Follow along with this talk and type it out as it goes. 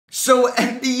So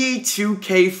NBA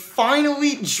 2K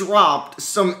finally dropped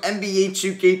some NBA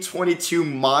 2K22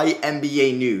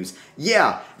 Mygm news.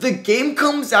 Yeah, the game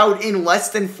comes out in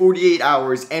less than 48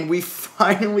 hours and we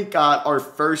finally got our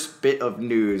first bit of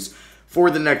news for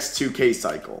the next 2K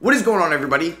cycle. What is going on,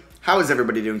 everybody? How is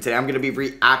everybody doing today? I'm going to be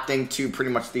reacting to pretty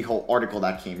much the whole article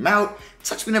that came out. It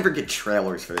sucks we never get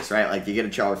trailers for this, right? Like, you get a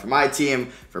trailer for my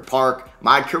team, for Park,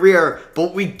 my career,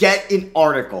 but we get an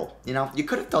article. You know, you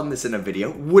could have done this in a video.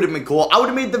 Would have been cool. I would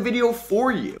have made the video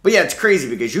for you. But yeah, it's crazy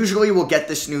because usually we'll get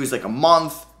this news like a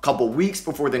month, couple weeks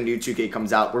before the new 2K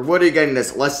comes out. We're literally getting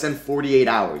this less than 48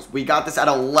 hours. We got this at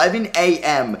 11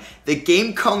 a.m. The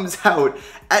game comes out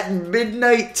at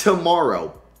midnight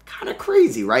tomorrow. Kind of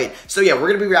crazy, right? So yeah, we're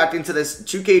going to be reacting to this.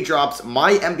 2K drops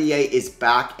My NBA is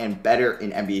back and better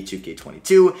in NBA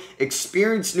 2K22.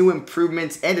 Experience new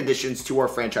improvements and additions to our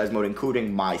franchise mode,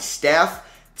 including My Staff,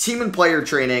 team and player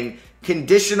training,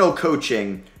 conditional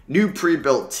coaching, new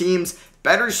pre-built teams,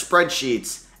 better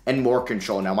spreadsheets, and more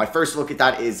control. Now, my first look at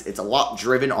that is it's a lot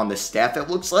driven on the staff, it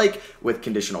looks like, with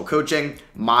conditional coaching.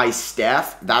 My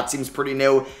Staff, that seems pretty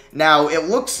new. Now, it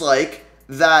looks like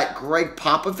that Greg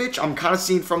Popovich, I'm kind of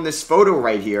seeing from this photo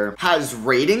right here, has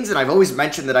ratings, and I've always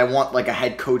mentioned that I want like a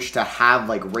head coach to have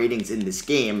like ratings in this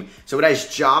game. So it has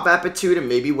job aptitude and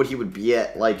maybe what he would be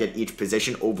at like at each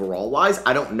position overall wise.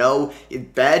 I don't know.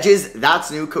 Badges,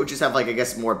 that's new. Coaches have like, I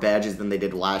guess, more badges than they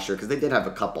did last year because they did have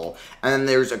a couple. And then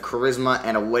there's a charisma,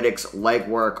 analytics,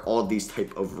 legwork, all of these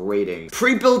type of ratings.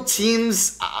 Pre-built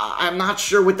teams, I'm not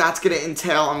sure what that's going to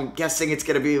entail. I'm guessing it's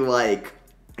going to be like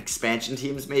expansion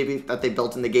teams maybe that they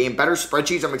built in the game. Better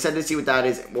spreadsheets. I'm excited to see what that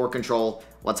is. More control.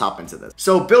 Let's hop into this.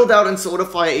 So build out and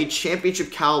solidify a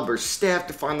championship caliber staff.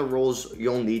 Define the roles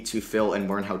you'll need to fill and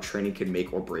learn how training can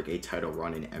make or break a title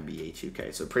run in NBA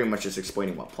 2K. So pretty much just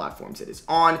explaining what platforms it is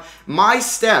on. My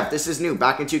Staff. This is new.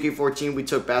 Back in 2K14, we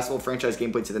took basketball franchise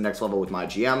gameplay to the next level with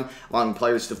Mygm, allowing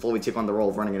players to fully take on the role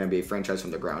of running an NBA franchise from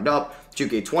the ground up.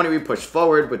 2K20, we pushed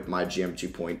forward with Mygm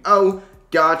 2.0.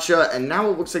 Gotcha. And now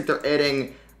it looks like they're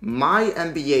adding My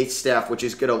NBA Staff, which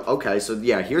is good. Okay, so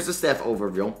yeah, here's the staff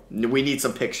overview. We need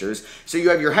some pictures. So you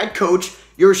have your head coach,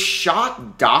 your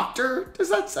shot doctor, does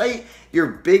that say? Your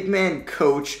big man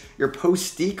coach, your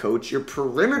post D coach, your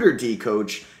perimeter D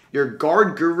coach, your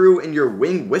guard guru, and your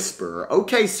wing whisperer.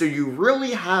 Okay, so you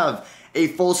really have a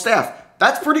full staff.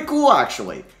 That's pretty cool,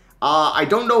 actually. I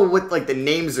don't know what, like, the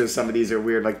names of some of these are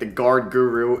weird, like the guard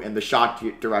guru and the shot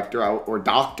director or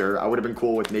doctor. I would have been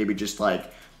cool with maybe just,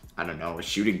 like, I don't know, a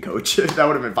shooting coach. That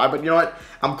would have been fine. But you know what?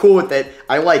 I'm cool with it.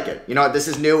 I like it. You know what? This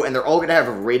is new, and they're all going to have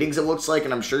ratings, it looks like,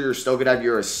 and I'm sure you're still going to have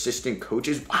your assistant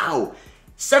coaches. Wow.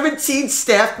 17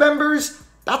 staff members?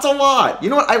 That's a lot. You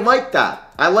know what? I like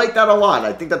that. I like that a lot.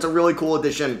 I think that's a really cool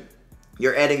addition.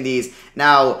 You're adding these.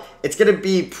 Now, it's going to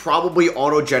be probably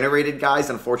auto-generated, guys,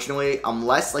 unfortunately,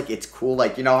 unless, like, it's cool.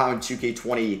 Like, you know how in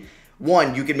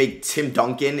 2K21, you can make Tim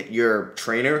Duncan your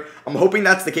trainer. I'm hoping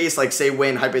that's the case. Like, say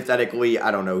when, hypothetically,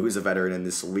 I don't know who's a veteran in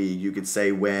this league. You could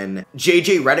say when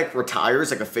JJ Redick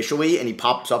retires, like, officially, and he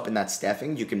pops up in that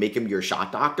staffing, you can make him your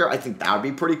shot doctor. I think that would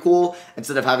be pretty cool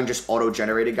instead of having just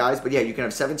auto-generated guys. But yeah, you can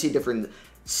have 17 different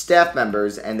staff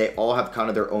members, and they all have kind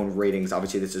of their own ratings.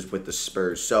 Obviously, this is with the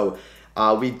Spurs. So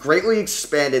we greatly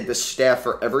expanded the staff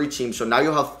for every team. So now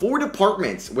you'll have 4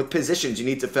 departments with positions you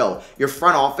need to fill. Your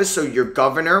front office, so your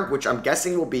governor, which I'm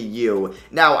guessing will be you.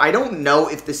 Now, I don't know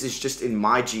if this is just in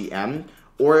Mygm,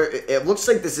 or it looks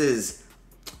like this is,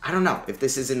 I don't know, if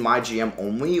this is in Mygm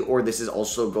only, or this is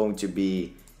also going to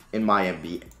be in my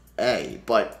NBA.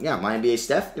 But yeah, My NBA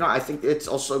Staff, you know, I think it's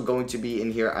also going to be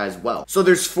in here as well. So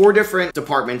there's 4 different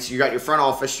departments. You got your front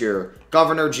office, your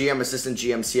governor, GM, assistant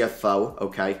GM, CFO,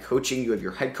 okay. Coaching, you have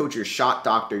your head coach, your shot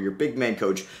doctor, your big man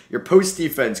coach, your post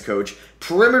defense coach,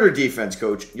 perimeter defense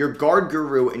coach, your guard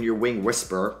guru, and your wing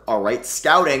whisperer. All right,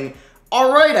 scouting.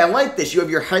 All right, I like this. You have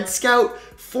your head scout,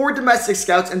 4 domestic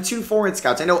scouts, and 2 foreign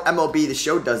scouts. I know MLB, the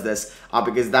show, does this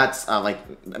because that's,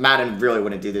 like, Madden really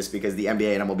wouldn't do this because the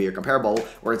NBA and MLB are comparable,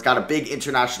 where it's got a big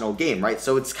international game, right?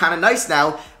 So it's kind of nice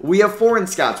now. We have foreign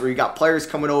scouts where you got players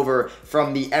coming over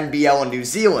from the NBL in New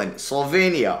Zealand,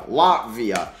 Slovenia,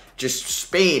 Latvia, just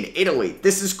Spain, Italy.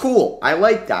 This is cool. I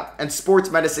like that. And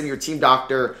sports medicine, your team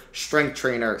doctor, strength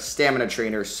trainer, stamina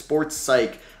trainer, sports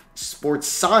psych, sports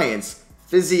science,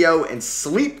 physio, and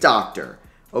sleep doctor.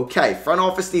 Okay, front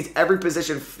office needs every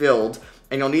position filled,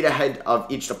 and you'll need a head of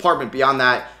each department. Beyond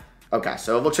that, okay,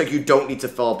 so it looks like you don't need to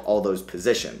fill up all those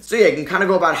positions. So yeah, you can kind of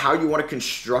go about how you want to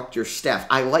construct your staff.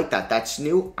 I like that. That's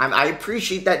new. I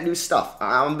appreciate that new stuff.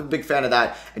 I'm a big fan of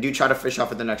that. I do try to fish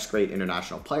off of the next great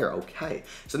international player. Okay,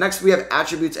 so next we have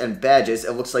attributes and badges.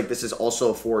 It looks like this is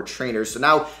also for trainers. So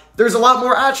now there's a lot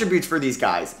more attributes for these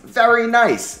guys. Very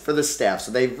nice for the staff.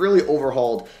 So they've really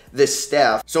overhauled this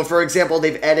staff. So for example,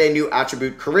 they've added a new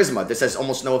attribute, Charisma. This has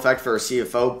almost no effect for a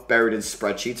CFO, buried in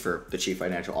spreadsheets for the Chief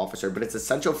Financial Officer, but it's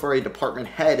essential for a department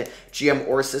head, GM,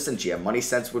 or assistant GM. Money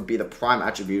sense would be the prime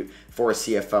attribute for a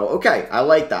CFO. Okay, I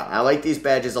like that. I like these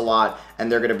badges a lot,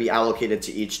 and they're going to be allocated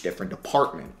to each different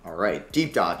department. All right,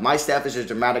 deep dive. My staff is a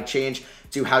dramatic change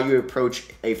to how you approach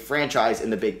a franchise in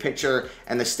the big picture,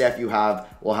 and the staff you have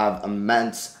will have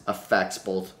immense effects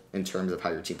both in terms of how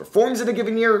your team performs in a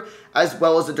given year, as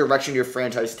well as the direction your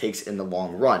franchise takes in the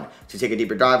long run. To take a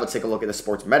deeper dive, let's take a look at the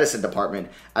sports medicine department,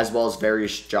 as well as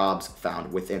various jobs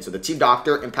found within. So the team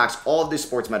doctor impacts all of the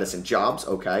sports medicine jobs,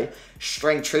 okay.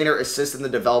 Strength trainer assists in the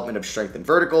development of strength and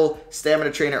vertical.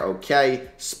 Stamina trainer, okay.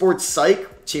 Sports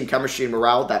psych, team chemistry and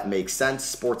morale, that makes sense.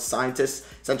 Sports scientist,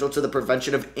 central to the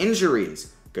prevention of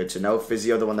injuries. Good to know.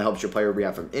 Physio, the one that helps your player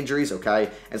rehab from injuries, okay.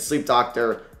 And sleep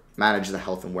doctor, manage the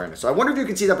health and awareness. So I wonder if you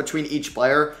can see that between each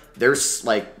player, there's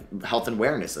like health and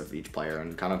awareness of each player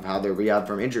and kind of how their rehab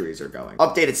from injuries are going.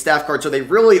 Updated staff card. So they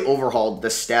really overhauled the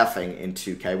staffing in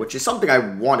 2K, which is something I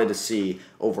wanted to see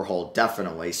overhauled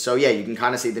definitely. So yeah, you can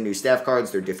kind of see the new staff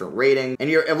cards, their different rating, and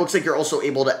it looks like you're also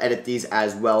able to edit these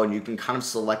as well, and you can kind of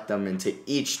select them into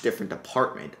each different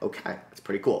department. Okay, that's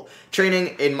pretty cool.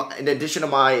 Training, in addition to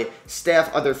my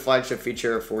staff, other flagship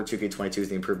feature for 2K22 is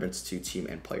the improvements to team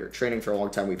and player training. For a long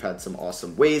time, we've had some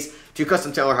awesome ways to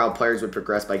custom tailor how players would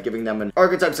progress by giving them an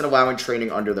archetypes and allowing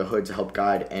training under the hood to help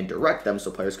guide and direct them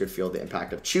so players could feel the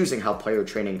impact of choosing how player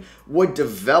training would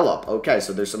develop. Okay,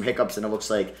 so there's some hiccups and it looks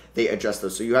like they adjust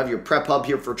those. So you have your prep hub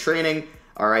here for training.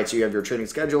 All right, so you have your training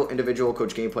schedule, individual,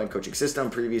 coach game plan, coaching system,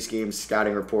 previous games,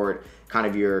 scouting report, kind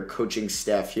of your coaching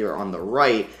staff here on the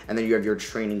right, and then you have your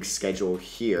training schedule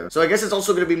here. So I guess it's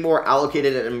also going to be more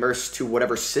allocated and immersed to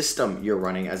whatever system you're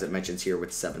running, as it mentions here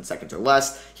with 7 seconds or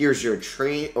less. Here's your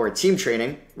team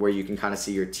training, where you can kind of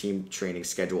see your team training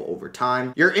schedule over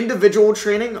time. Your individual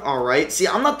training, all right. See,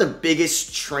 I'm not the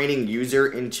biggest training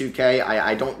user in 2K.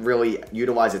 I don't really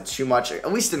utilize it too much,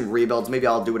 at least in rebuilds. Maybe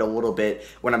I'll do it a little bit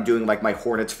when I'm doing like my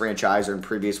Hornets franchise or in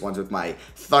previous ones with my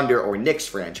Thunder or Knicks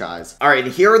franchise. All right,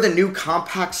 and here are the new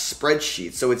compact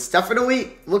spreadsheets. So it's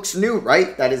definitely looks new,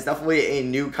 right? That is definitely a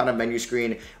new kind of menu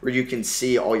screen where you can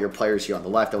see all your players here on the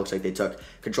left. It looks like they took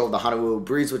control of the Honolulu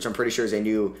Breeze, which I'm pretty sure is a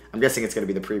new, I'm guessing it's going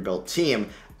to be the pre-built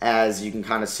team, as you can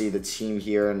kind of see the team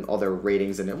here and all their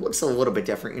ratings, and it looks a little bit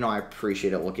different. You know, I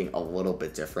appreciate it looking a little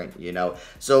bit different, you know.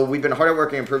 So we've been hard at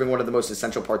work improving one of the most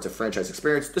essential parts of franchise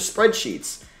experience, the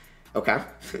spreadsheets. Okay,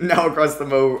 now across the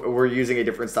mode, we're using a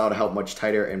different style to help much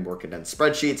tighter and more condensed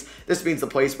spreadsheets. This means the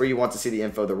place where you want to see the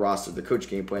info, the roster, the coach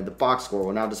game plan, the box score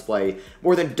will now display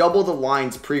more than double the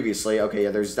lines previously. Okay,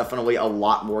 yeah, there's definitely a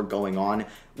lot more going on,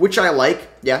 which I like.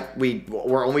 Yeah,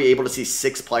 we're only able to see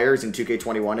 6 players in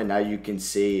 2K21, and now you can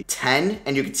see 10,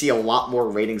 and you can see a lot more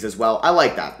ratings as well. I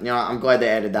like that. You know, I'm glad they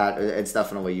added that. It's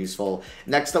definitely useful.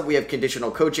 Next up, we have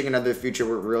conditional coaching. Another feature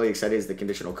we're really excited is the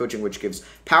conditional coaching, which gives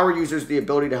power users the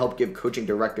ability to help give coaching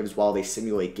directives while they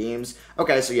simulate games.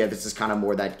 Okay, so yeah, this is kind of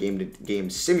more that game-to-game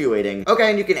simulating. Okay,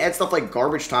 and you can add stuff like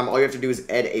garbage time. All you have to do is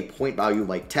add a point value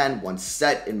like 10, once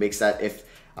set. It makes that if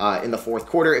in the fourth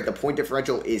quarter, if the point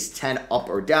differential is 10 up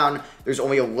or down, there's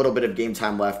only a little bit of game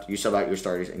time left. You sub out your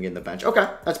starters and get in the bench. Okay,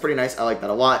 that's pretty nice. I like that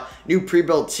a lot. New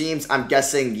pre-built teams. I'm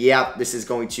guessing, yeah, this is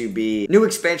going to be new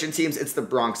expansion teams. It's the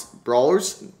Bronx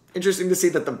Brawlers. Interesting to see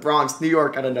that the Bronx, New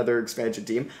York, had another expansion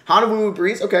team. Honolulu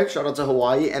Breeze. Okay, shout out to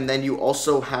Hawaii. And then you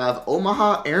also have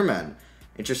Omaha Airmen.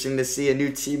 Interesting to see a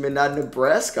new team in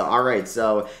Nebraska. All right,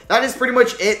 so that is pretty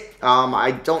much it.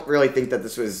 I don't really think that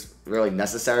this was really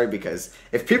necessary, because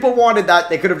if people wanted that,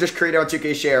 they could have just created on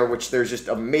 2K Share, which there's just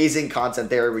amazing content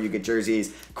there where you get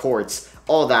jerseys, courts,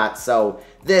 all that. So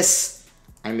this,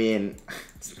 I mean,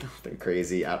 it's nothing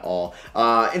crazy at all.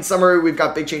 In summary, we've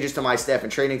got big changes to my staff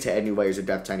and training to add new layers of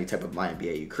depth to any type of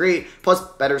MyNBA you create, plus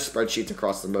better spreadsheets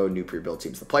across the mode, new pre-built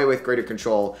teams to play with, greater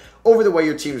control over the way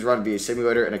your teams run via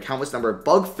simulator, and a countless number of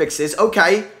bug fixes.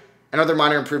 Okay, and other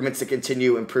minor improvements to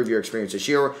continue improve your experience this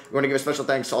year. We want to give a special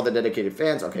thanks to all the dedicated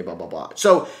fans. Okay, blah, blah, blah.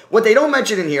 So what they don't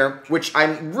mention in here, which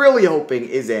I'm really hoping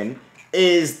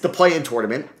is the play-in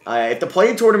tournament. If the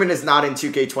play-in tournament is not in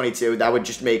 2K22, that would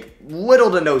just make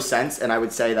little to no sense, and I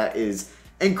would say that is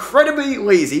incredibly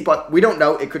lazy, but we don't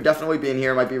know. It could definitely be in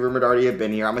here. It might be rumored to already have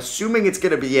been here. I'm assuming it's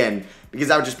going to be in, because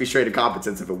that would just be straight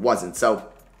incompetence if it wasn't. So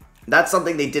That's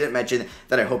something they didn't mention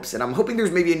that I hope. And I'm hoping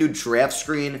there's maybe a new draft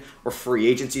screen or free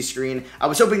agency screen. I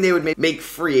was hoping they would make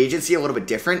free agency a little bit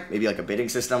different, maybe like a bidding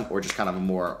system or just kind of a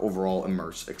more overall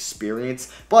immersive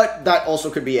experience. But that also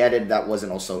could be added. That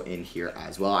wasn't also in here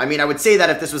as well. I mean, I would say that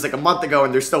if this was like a month ago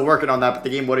and they're still working on that, but the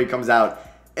game literally comes out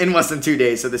in less than 2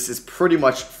 days, so this is pretty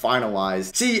much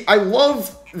finalized. See, I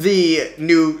love the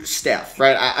new staff,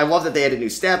 right? I love that they added new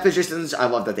staff positions. I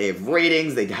love that they have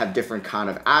ratings. They have different kind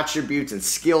of attributes and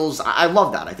skills. I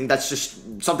love that. I think that's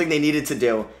just something they needed to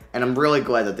do, and I'm really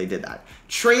glad that they did that.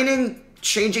 Training,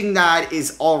 changing that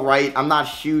is all right. I'm not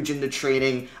huge into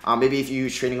training. Maybe if you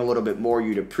use training a little bit more,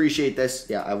 you'd appreciate this.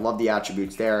 Yeah, I love the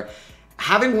attributes there.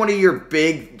 Having one of your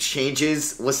big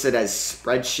changes listed as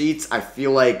spreadsheets, I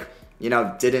feel like, you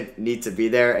know, didn't need to be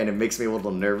there, and it makes me a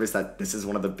little nervous that this is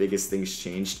one of the biggest things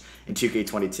changed in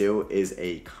 2K22 is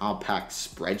a compact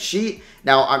spreadsheet.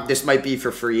 Now, this might be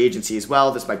for free agency as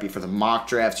well. This might be for the mock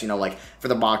drafts. You know, like for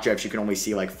the mock drafts, you can only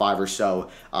see like 5 or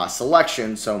so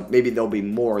selections, so maybe there'll be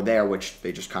more there, which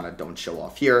they just kind of don't show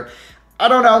off here. I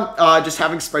don't know, just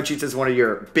having spreadsheets as one of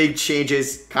your big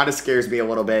changes kind of scares me a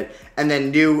little bit. And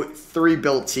then new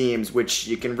 3-built teams, which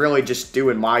you can really just do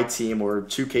in my team or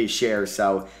 2K share,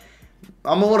 so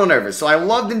I'm a little nervous. So I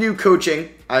love the new coaching.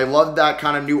 I love that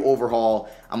kind of new overhaul.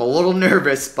 I'm a little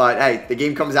nervous, but hey, the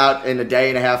game comes out in a day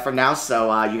and a half from now,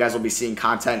 so you guys will be seeing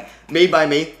content made by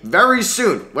me very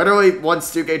soon. Literally,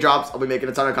 once 2K drops, I'll be making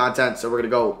a ton of content, so we're going to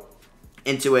go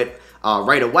into it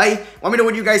right away. Let me know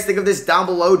what you guys think of this down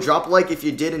below. Drop a like if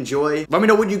you did enjoy. Let me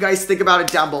know what you guys think about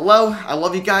it down below. I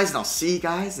love you guys, and I'll see you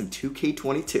guys in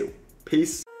 2K22.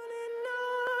 Peace.